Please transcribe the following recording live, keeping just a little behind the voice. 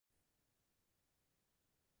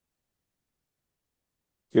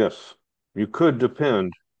Yes, you could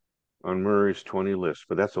depend on Murray's 20 list,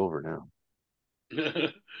 but that's over now.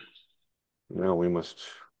 Now we must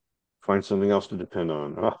find something else to depend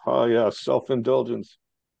on. Oh, yeah, self-indulgence.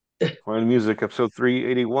 Find music, episode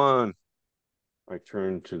 381. I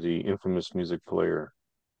turn to the infamous music player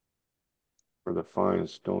where the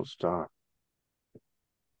finds don't stop.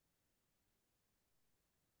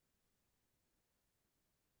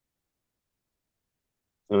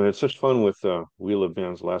 And I had such fun with Wheel of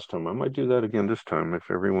Bands last time. I might do that again this time if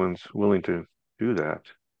everyone's willing to do that.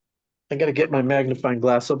 I gotta get my magnifying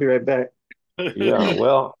glass. I'll be right back. Yeah,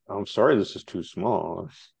 well, I'm sorry this is too small.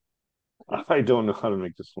 I don't know how to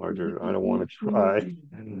make this larger. I don't want to try.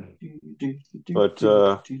 But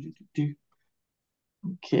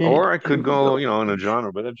Okay, or I here could we go, go. in a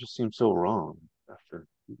genre, but that just seems so wrong after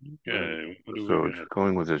Okay, what do we so got?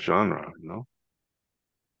 going with a genre,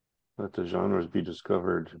 let the genres be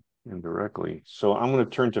discovered indirectly. So I'm going to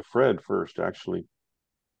turn to Fred first, actually.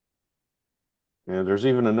 And there's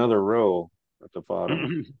even another row at the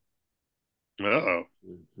bottom. Uh-oh.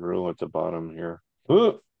 Row at the bottom here.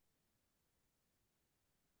 Oh,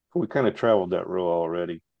 we kind of traveled that row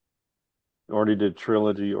already. Already did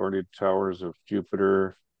Trilogy, already did Towers of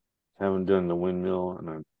Jupiter. Haven't done the Windmill, and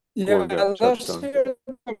I before got Yeah, touched let's on hear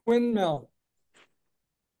the windmill.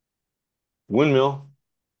 Windmill.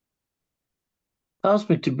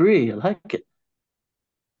 Cosmic debris. I like it.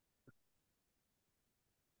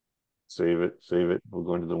 Save it, save it. We'll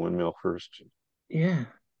go into the Windmill first. Yeah.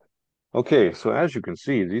 Okay, so as you can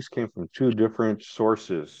see, these came from two different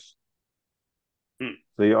sources. Hmm.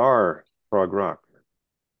 They are prog rock.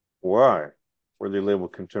 Why? Were they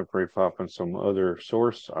labeled contemporary pop on some other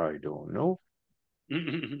source? I don't know.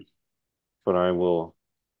 But I will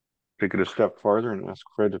take it a step farther and ask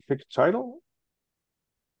Fred to pick a title.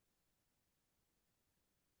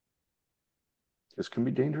 This can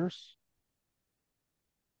be dangerous.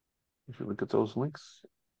 If you look at those links.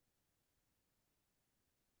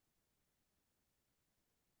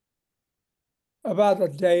 About a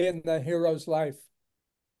day in the hero's life.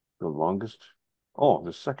 The longest. Oh,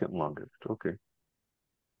 the second longest. Okay.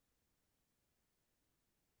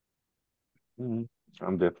 I'm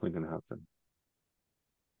definitely going to have to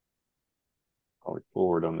probably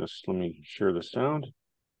forward on this. Let me share the sound.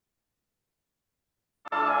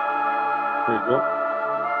 There you go.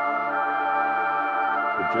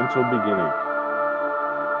 A gentle beginning.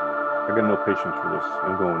 I got no patience for this.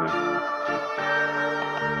 I'm going in.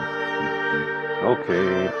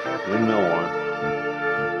 Okay, Windmill one.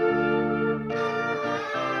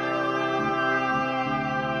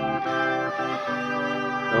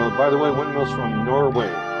 By the way, Windmill's from Norway.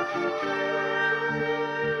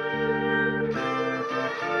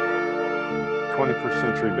 21st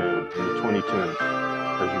century band in the 2010s,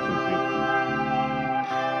 as you can see.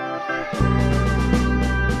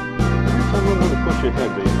 Every time I want to push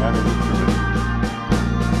ahead, they add an instrument.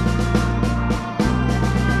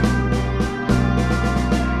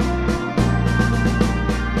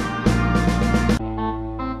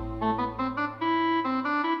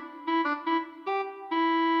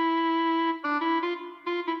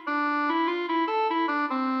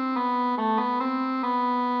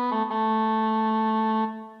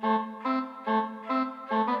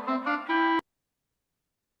 I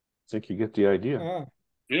think you get the idea.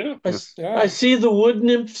 Yeah. Yes. I see the wood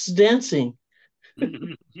nymphs dancing.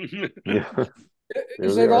 Yeah.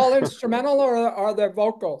 Is There they it all are. instrumental or are there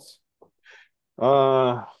vocals?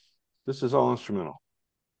 This is all instrumental.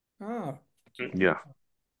 Oh. Yeah.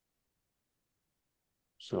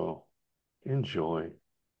 So enjoy.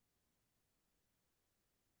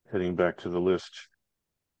 Heading back to the list.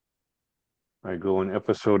 I go in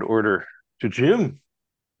episode order to Jim.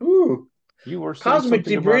 Ooh. You were saying Cosmic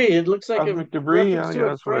something about debris. It looks like a cosmic debris. reference Yeah, to yeah, a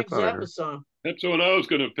that's what I Frank thought I Zappa heard. song. That's the one I was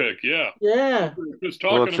going to pick. Yeah. Yeah. Just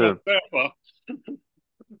Well, talking about Zappa.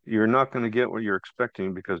 you're not going to get what you're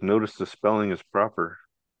expecting because notice the spelling is proper.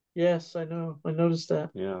 Yes, I know. I noticed that.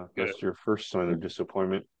 Yeah, Good. that's your first sign of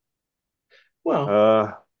disappointment.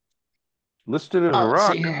 Well, Listed as let's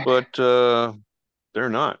rock, see here. but they're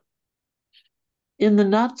not. In the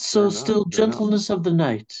not so They're not. still They're not. gentleness of the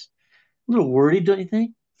night. A little wordy, don't you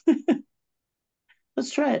think?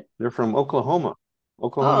 Let's try it. They're from Oklahoma, Oh,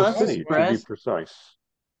 Oklahoma that's a Oh, City, to be surprise. precise.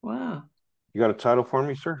 Wow. You got a title for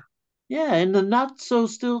me, sir? Yeah, in the not so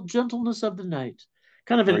still gentleness of the night.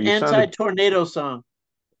 Kind of Or an you sounded anti-tornado song.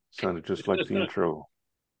 just like the intro.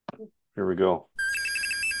 Here we go.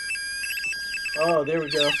 Oh, there we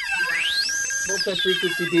go.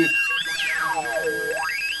 Multi-frequency beat.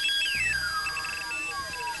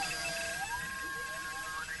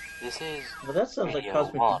 This is Well, that sounds like Radio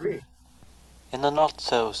cosmic 1. debris. in the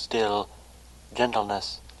not-so-still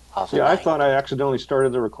gentleness of the Yeah, I night. thought I accidentally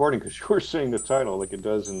started the recording because you were saying the title like it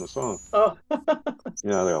does in the song. Oh,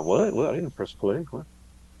 Yeah, they go, what? What? I didn't press play. What?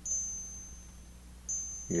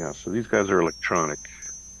 Yeah, so these guys are electronic,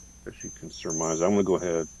 as you can surmise. I'm gonna go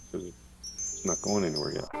ahead because it's not going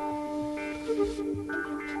anywhere yet.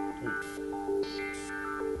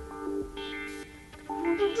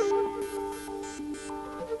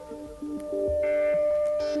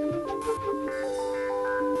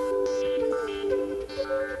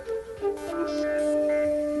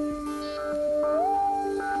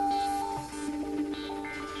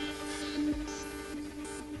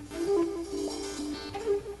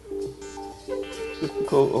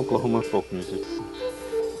 Typical Oklahoma folk music.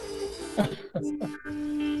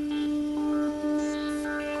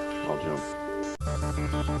 I'll jump.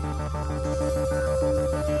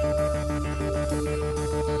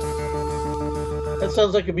 that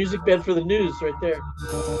sounds like a music bed for the news right there.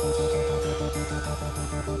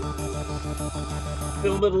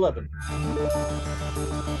 Film at 11.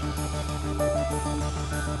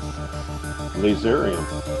 Laserium.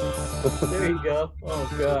 There you go. Oh,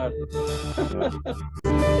 God.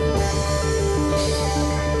 Yeah.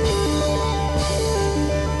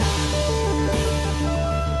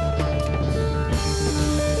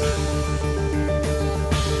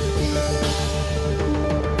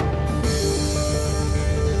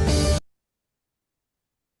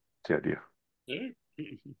 The idea. Yeah.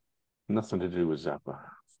 Nothing to do with Zappa.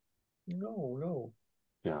 No, no.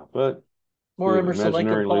 Yeah, but More good Emerson, Lake,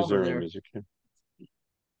 imaginary and Palmer laserium there. music. Yeah.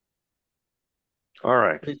 All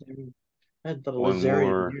right. I hadn't thought of One Laserium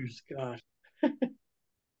more. in years. God.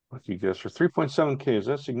 Lucky guess for 3.7K. Is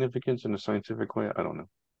that significance in a scientific way? I don't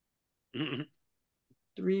know.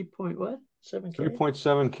 3 point what? 7K?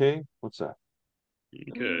 3.7K? What's that?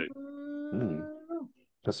 Okay.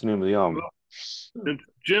 That's the name of the album. Well, since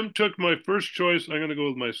Jim took my first choice, I'm going to go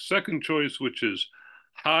with my second choice, which is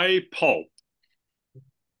High Pulp.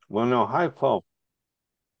 Well, no, High Pulp.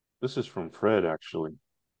 This is from Fred, actually.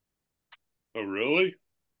 Oh, really?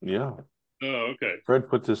 Yeah. Oh, okay. Fred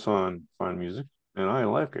put this on Fine Music, and I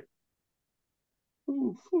like it.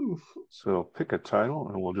 Oof, oof. So pick a title,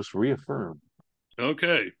 and we'll just reaffirm.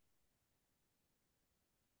 Okay.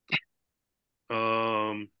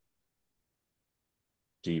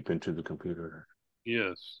 Deep into the computer,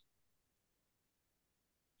 Yes.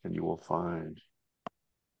 and you will find.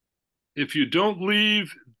 If you don't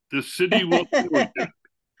leave, the city will kill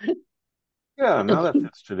you. Yeah, now that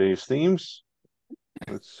fits today's themes.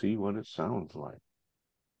 Let's see what it sounds like.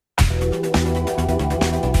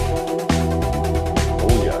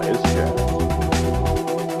 Oh yeah, it's jazz.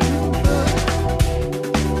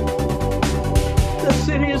 The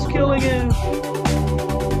city is killing him.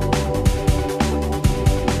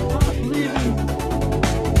 Not leaving.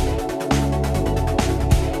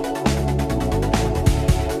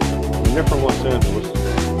 And they're from Los Angeles.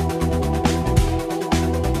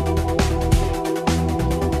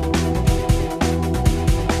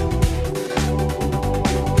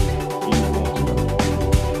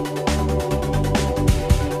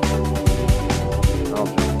 I'll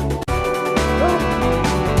jump.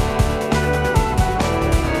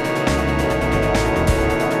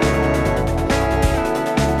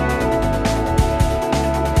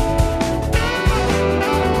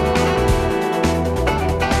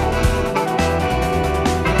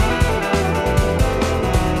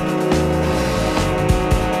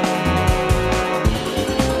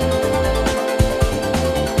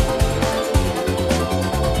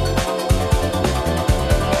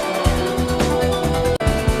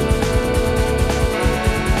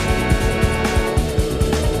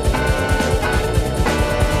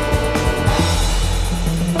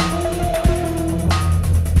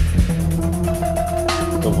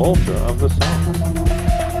 The vulture of the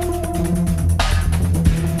song.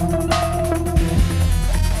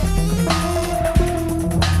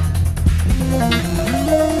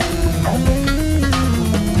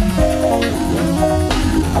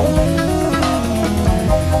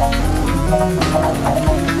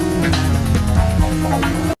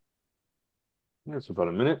 That's about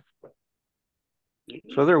a minute.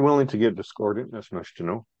 So they're willing to get discordant. That's nice to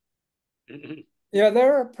know. Yeah,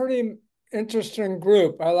 they're a pretty interesting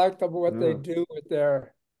group. I like what they Yeah. do with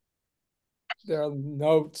their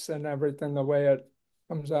notes and everything, the way it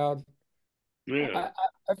comes out. Yeah.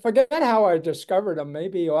 I forget how I discovered them,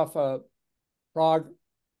 maybe off a prog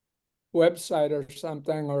website or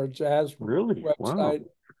something, or a jazz Really? Wow. website.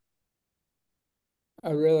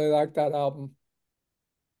 I really like that album.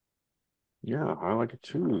 Yeah, I like it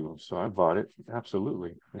too. So I bought it.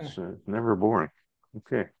 Absolutely. It's never boring.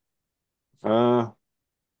 Okay. Now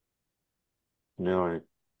I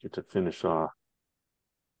get to finish off.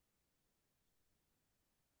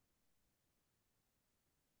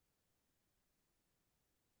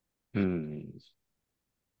 Hmm.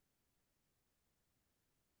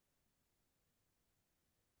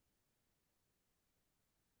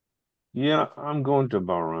 Yeah, I'm going to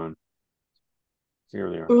Bahrain. Here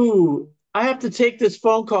they are. Ooh, I have to take this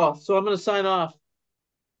phone call, so I'm going to sign off.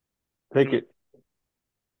 Take it.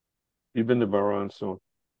 You've been to Bahrain, so.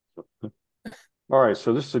 All right,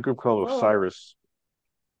 so this is a group called Oh, Osiris.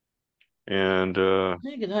 And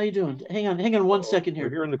Megan, how you doing? Hang on 1 second we're here.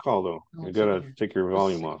 hearing the call though. One You second gotta here. take your Just a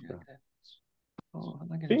volume second off here. there. Okay. Oh, how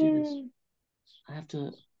am I going to do this? Ding. I have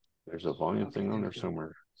to. There's a volume Okay, thing there on we there go.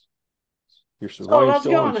 somewhere. Your So volume's how's it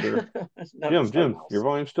still on, going? sir. That was Jim, fun. your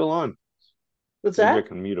volume's still on. What's Maybe I that?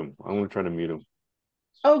 can mute him. I'm gonna try to mute him.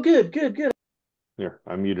 Oh, good. There,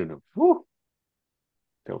 I muted him. Woo!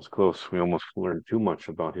 That was close. We almost learned too much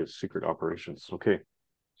about his secret operations. Okay.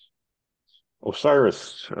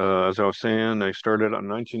 Osiris, as I was saying, I started in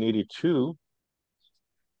 1982,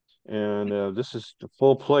 and this is the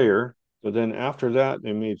full player. But then after that,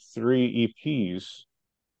 they made 3 EPs,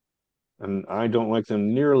 and I don't like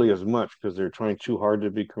them nearly as much because they're trying too hard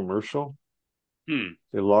to be commercial.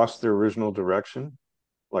 They lost their original direction,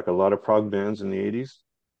 like a lot of prog bands in the 80s.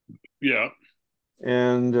 Yeah.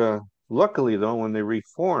 And luckily, though, when they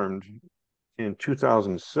reformed in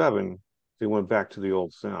 2007, they went back to the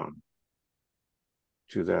old sound,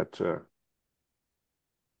 to that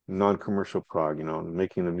non-commercial prog,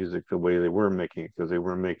 making the music the way they were making it, because they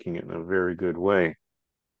were making it in a very good way.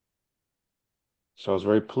 So I was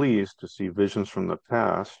very pleased to see Visions from the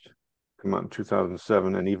Past come out in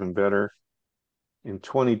 2007, and even better, in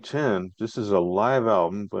 2010. This is a live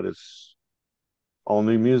album, but it's all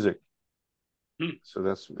new music. So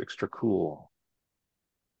that's extra cool.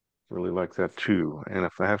 Really like that too. And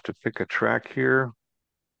if I have to pick a track here,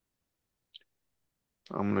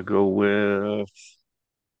 I'm gonna go with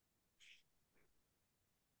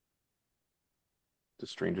the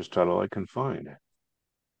strangest title I can find.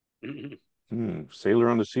 Sailor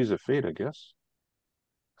on the Seas of Fate, I guess.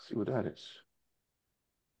 Let's see what that is.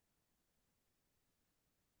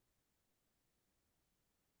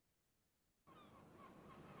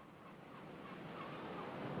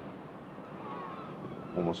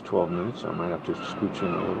 Almost 12 minutes. I might have to scooch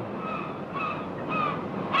in a little.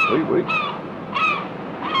 Wait.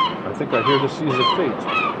 I think I hear the Seas of Fate.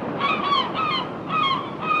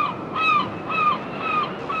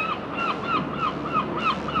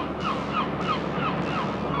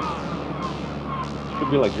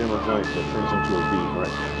 Could be like General Giant that turns into a bee,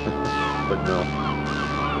 right? But no.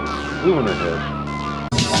 Moving ahead.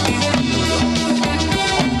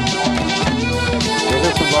 So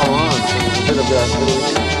here's some Bahrain, a bit of that Middle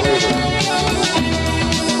Eastern flavor.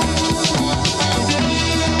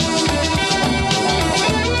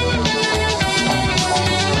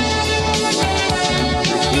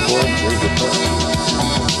 Great keyboard, great guitar.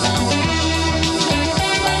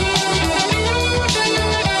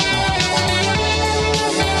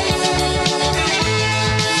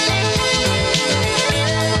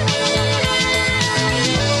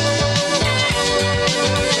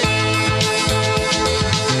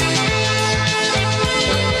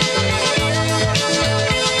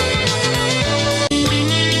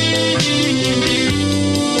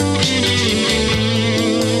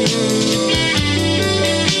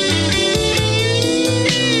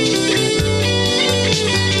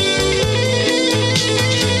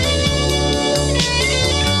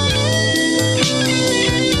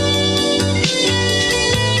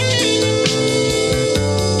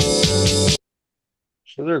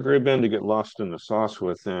 So they're a great band to get lost in the sauce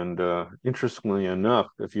with. And interestingly enough,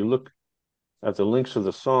 if you look at the links of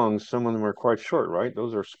the songs, some of them are quite short, right?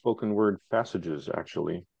 Those are spoken word passages,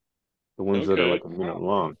 actually, the ones that are Okay. like a minute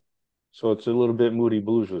long. So it's a little bit Moody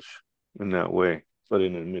Bluesish in that way, but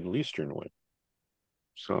in a Middle Eastern way.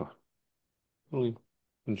 So really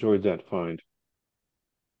enjoyed that find.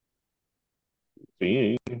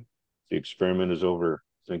 The experiment is over.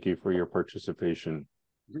 Thank you for your participation.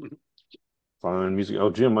 Fine music.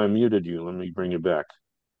 Oh, Jim, I muted you. Let me bring you back.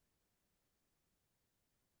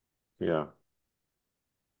 Yeah.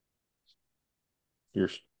 You're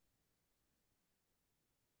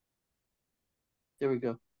There we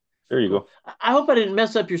go. there you Cool. go. I hope I didn't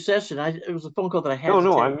mess up your session. It was a phone call that I had to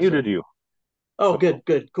No, I take. muted So. you. Oh, So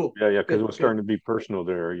good, cool, yeah, because it was good. starting to be personal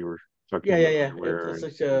there. You were talking about Yeah. underwear It's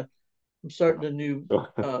and like I'm starting a new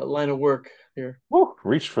so, line of work here. woo,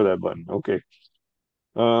 reached for that button. Okay.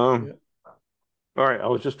 Um, Yeah. all right. I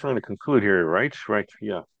was just trying to conclude here, right? Right.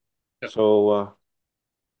 Yeah. Yeah. So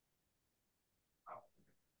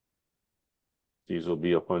These will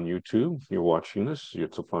be up on YouTube. You're watching this,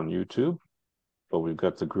 it's up on YouTube. But we've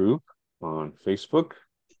got the group on Facebook,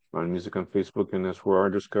 on Music on Facebook, and that's where our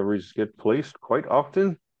discoveries get placed quite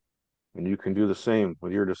often. And you can do the same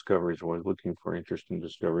with your discoveries. Always looking for interesting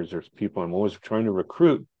discoveries. There's people I'm always trying to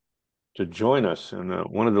recruit to join us. And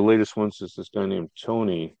one of the latest ones is this guy named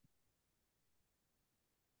Tony.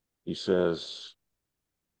 He says,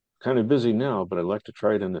 kind of busy now, but I'd like to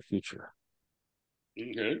try it in the future.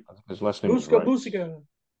 Okay. His last name is Booska, Wright. Boosika.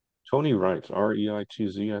 Tony Wright,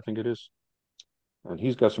 Reitz, I think it is. And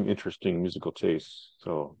he's got some interesting musical tastes.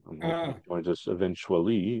 So I'm hoping he joins us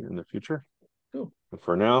eventually in the future. Cool. And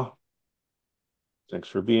for now, thanks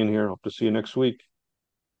for being here. Hope to see you next week.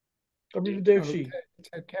 Arrivederci. Okay,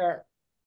 take care.